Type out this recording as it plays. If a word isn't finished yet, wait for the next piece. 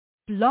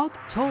Blog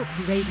Talk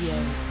Radio.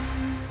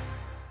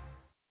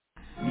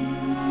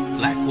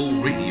 Black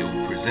Hole Radio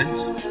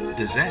presents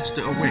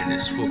Disaster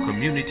Awareness for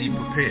Community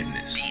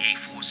Preparedness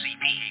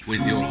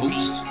with your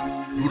hosts,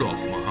 Rudolph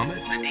Muhammad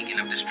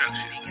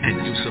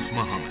and Yusef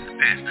Muhammad.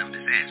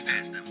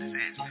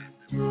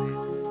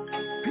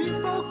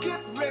 People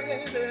get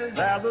ready,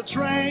 there's a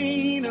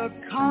train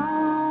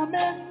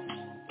a-coming.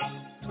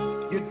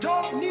 You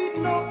don't need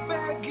no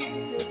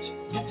baggage,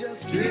 you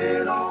just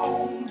get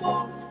on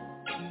board.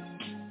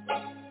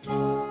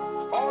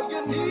 All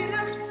you need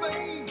is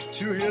faith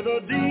to hear the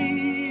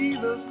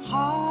Jesus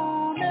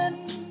humming.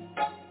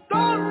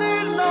 Don't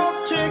need no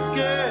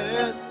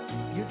ticket,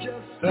 you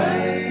just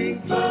thank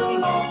the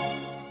Lord.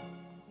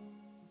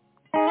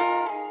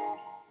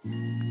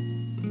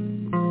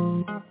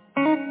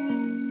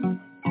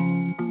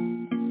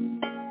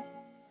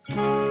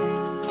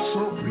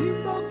 So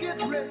people get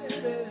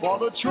ready for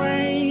the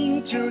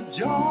train to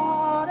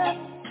Jordan,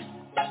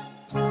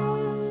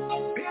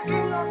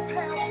 picking up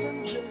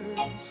passengers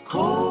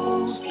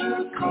coast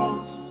to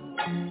coast.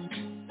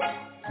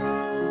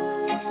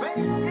 Faith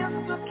is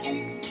the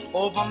key.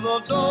 Open the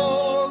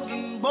doors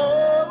and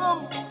board them.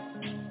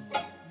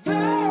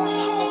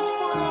 There's hope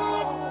for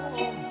all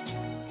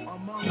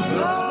among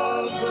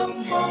brothers and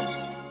monks.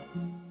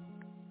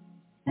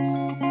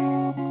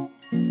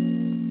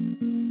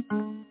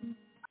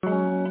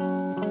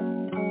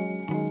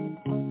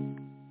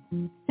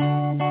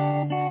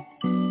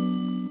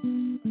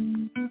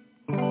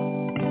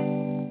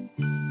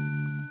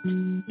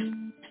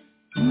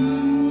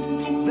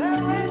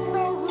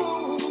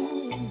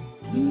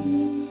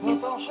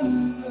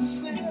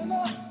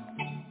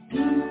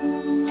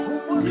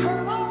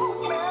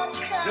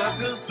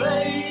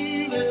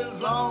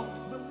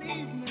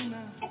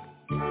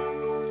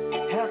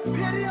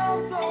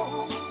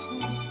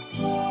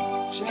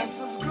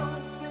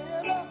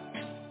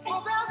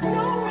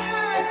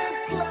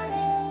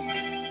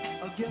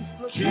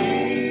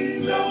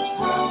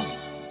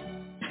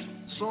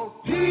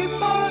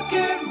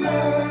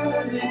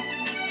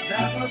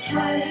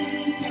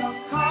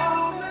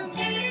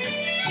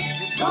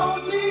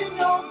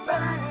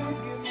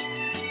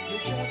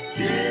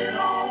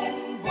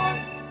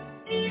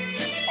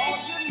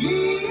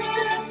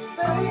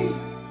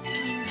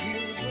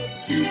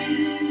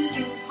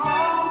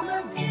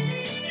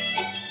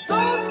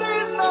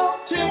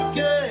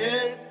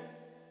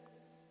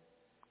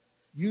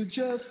 You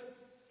just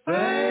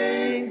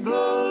thank the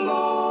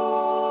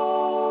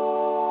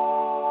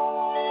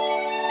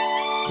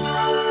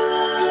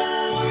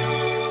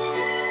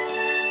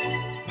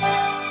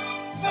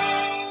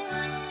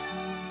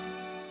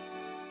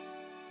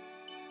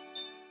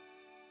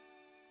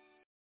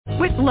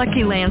With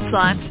Lucky Land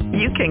Slots,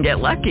 you can get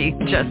lucky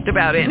just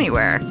about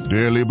anywhere.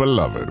 Dearly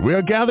beloved, we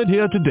are gathered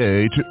here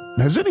today to...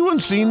 Has anyone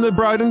seen the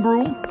bride and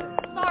groom?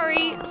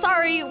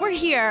 Sorry, we're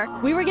here.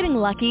 We were getting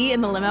lucky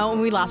in the limo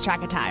and we lost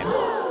track of time.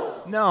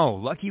 No,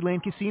 Lucky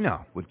Land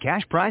Casino, with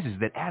cash prizes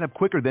that add up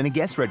quicker than a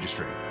guest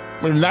registry.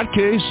 In that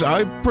case,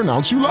 I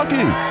pronounce you lucky.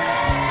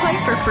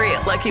 Play for free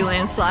at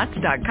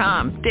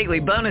LuckyLandSlots.com. Daily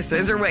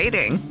bonuses are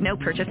waiting. No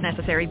purchase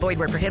necessary. Void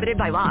where prohibited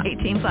by law.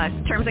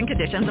 18+. Terms and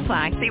conditions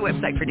apply. See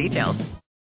website for details.